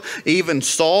battlefield. Even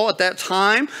Saul at that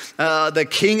time, the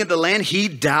king of the land, he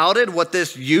doubted what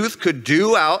this youth could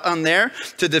do out on there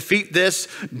to defeat this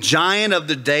giant of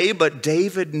the day. But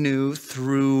David knew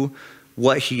through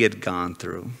what he had gone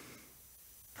through,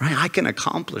 right? I can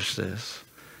accomplish this.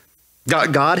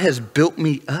 God has built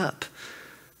me up.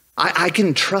 I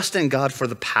can trust in God for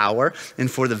the power and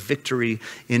for the victory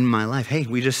in my life. Hey,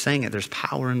 we just sang it. There's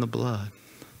power in the blood.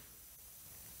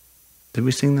 Did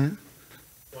we sing that?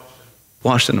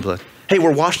 Washed in the blood. Hey,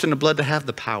 we're washed in the blood to have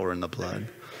the power in the blood.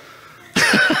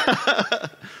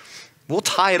 We'll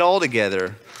tie it all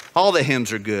together. All the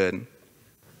hymns are good.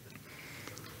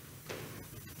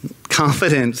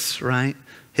 Confidence, right?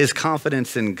 His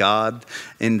confidence in God,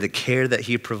 in the care that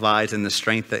he provides and the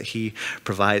strength that he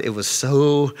provides. It was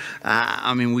so,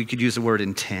 we could use the word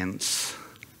intense,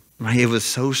 right? It was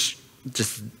so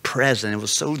just present. It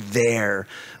was so there,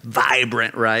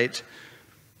 vibrant, right?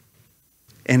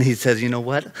 And he says, you know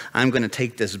what? I'm going to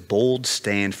take this bold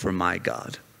stand for my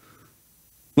God.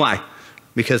 Why?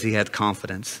 Because he had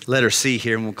confidence. Letter C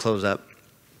here, and we'll close up.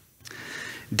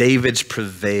 David's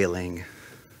prevailing.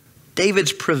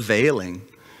 David's prevailing.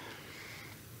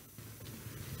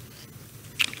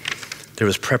 There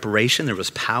was preparation, there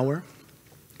was power,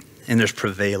 and there's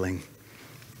prevailing.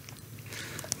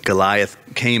 Goliath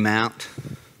came out,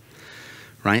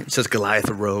 right? It says Goliath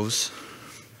arose.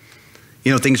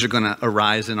 You know, things are going to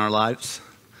arise in our lives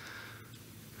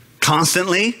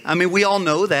constantly. I mean, we all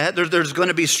know that. There's going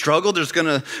to be struggle.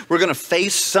 We're going to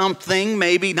face something,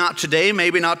 maybe not today,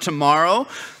 maybe not tomorrow.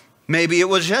 Maybe it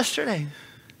was yesterday.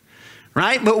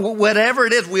 Right? But whatever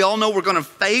it is, we all know we're going to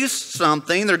face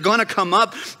something. They're going to come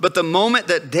up. But the moment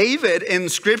that David in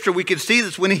Scripture, we could see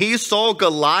this, when he saw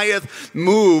Goliath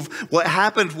move, what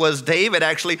happened was David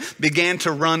actually began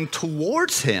to run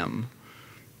towards him,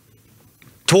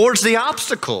 towards the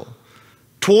obstacle,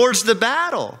 towards the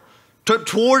battle,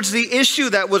 towards the issue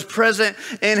that was present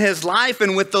in his life.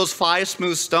 And with those 5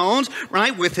 smooth stones,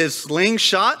 right, with his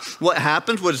slingshot, what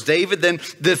happened was David then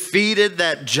defeated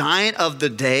that giant of the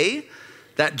day,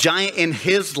 that giant in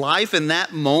his life in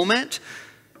that moment.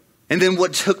 And then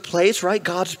what took place, right?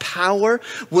 God's power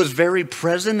was very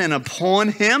present and upon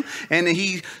him. And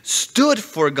he stood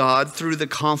for God through the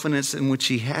confidence in which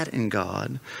he had in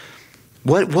God.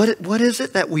 What is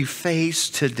it that we face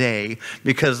today?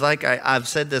 Because like I've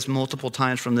said this multiple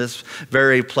times from this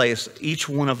very place, each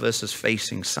one of us is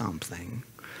facing something.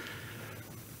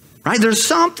 Right? There's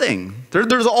something.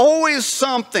 There's always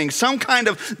something, some kind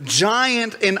of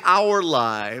giant in our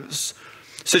lives.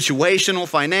 Situational,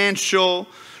 financial,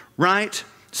 right?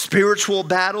 Spiritual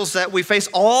battles that we face.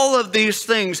 All of these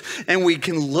things. And we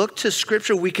can look to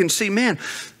Scripture. We can see, man,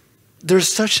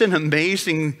 there's such an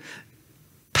amazing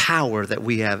power that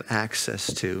we have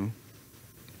access to.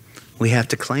 We have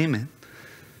to claim it.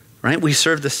 Right? We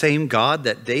serve the same God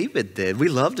that David did. We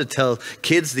love to tell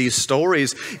kids these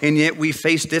stories, and yet we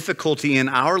face difficulty in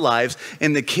our lives,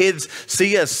 and the kids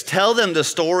see us tell them the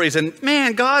stories, and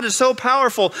man, God is so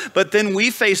powerful. But then we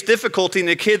face difficulty, and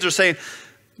the kids are saying,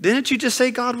 didn't you just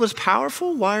say God was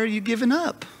powerful? Why are you giving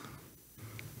up?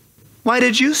 Why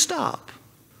did you stop?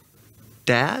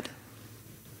 Dad?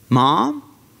 Mom?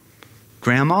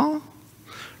 Grandma?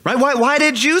 Right? Why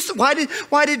did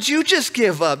you just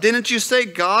give up? Didn't you say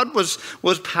God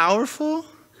was powerful?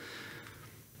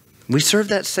 We serve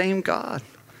that same God,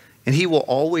 and he will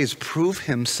always prove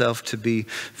himself to be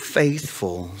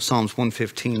faithful. Psalms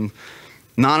 115,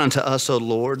 not unto us, O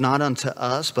Lord, not unto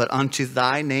us, but unto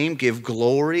thy name give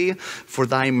glory for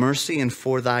thy mercy and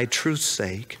for thy truth's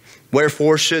sake.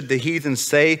 Wherefore should the heathen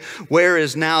say, where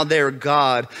is now their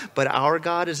God? But our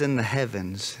God is in the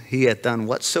heavens. He hath done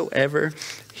whatsoever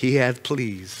he hath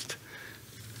pleased.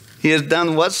 He has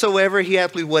done whatsoever he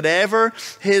hath pleased. Whatever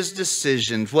his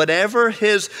decisions, whatever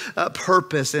his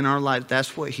purpose in our life,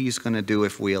 that's what he's going to do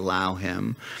if we allow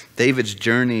him. David's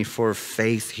journey for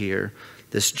faith here,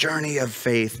 this journey of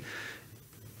faith,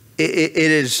 it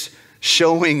is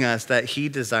showing us that he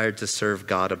desired to serve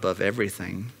God above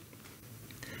everything.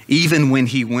 Even when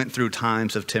he went through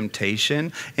times of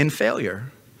temptation and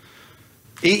failure.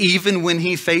 Even when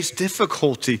he faced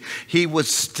difficulty, he was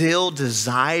still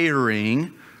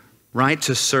desiring, right,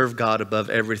 to serve God above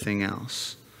everything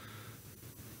else.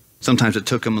 Sometimes it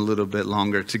took him a little bit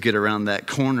longer to get around that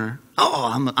corner.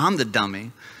 Oh, I'm the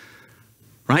dummy.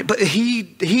 Right? But he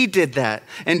did that.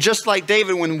 And just like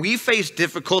David, when we face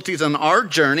difficulties on our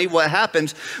journey, what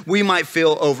happens? We might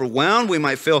feel overwhelmed. We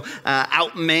might feel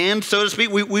outmanned, so to speak.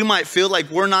 We might feel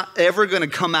like we're not ever going to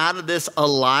come out of this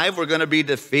alive. We're going to be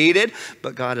defeated.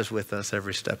 But God is with us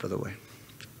every step of the way.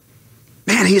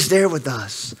 Man, he's there with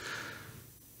us.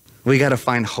 We got to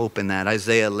find hope in that.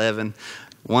 Isaiah 11,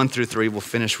 1-3, we'll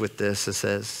finish with this. It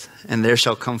says, and there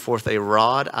shall come forth a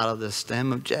rod out of the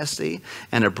stem of Jesse,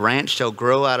 and a branch shall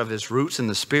grow out of his roots, and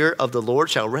the Spirit of the Lord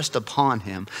shall rest upon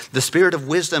him. The Spirit of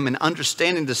wisdom and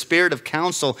understanding, the Spirit of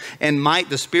counsel and might,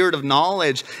 the Spirit of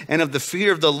knowledge and of the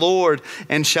fear of the Lord,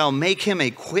 and shall make him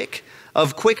a quick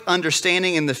of quick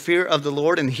understanding in the fear of the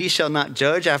Lord, and he shall not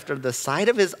judge after the sight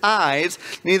of his eyes,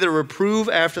 neither reprove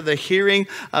after the hearing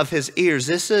of his ears.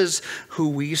 This is who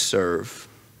we serve.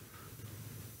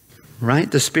 Right?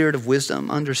 The spirit of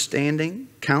wisdom, understanding,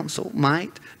 counsel,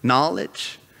 might,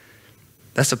 knowledge.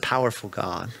 That's a powerful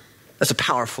God. That's a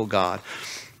powerful God.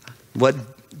 What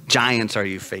giants are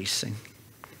you facing?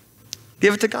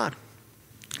 Give it to God.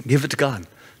 Give it to God.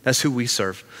 That's who we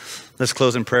serve. Let's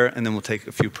close in prayer, and then we'll take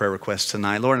a few prayer requests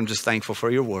tonight. Lord, I'm just thankful for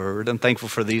your word. I'm thankful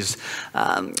for these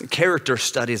character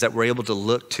studies that we're able to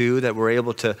look to, that we're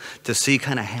able to see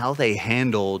kind of how they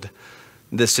handled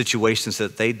the situations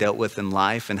that they dealt with in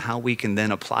life and how we can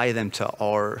then apply them to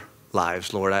our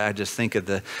lives. Lord, I just think of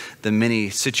the many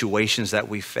situations that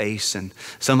we face and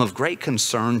some of great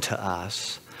concern to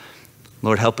us.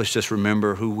 Lord, help us just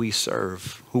remember who we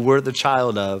serve, who we're the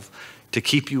child of, to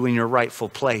keep you in your rightful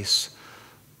place.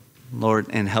 Lord,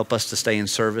 and help us to stay in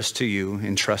service to you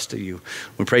and trust to you.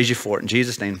 We praise you for it. In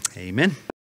Jesus' name, amen.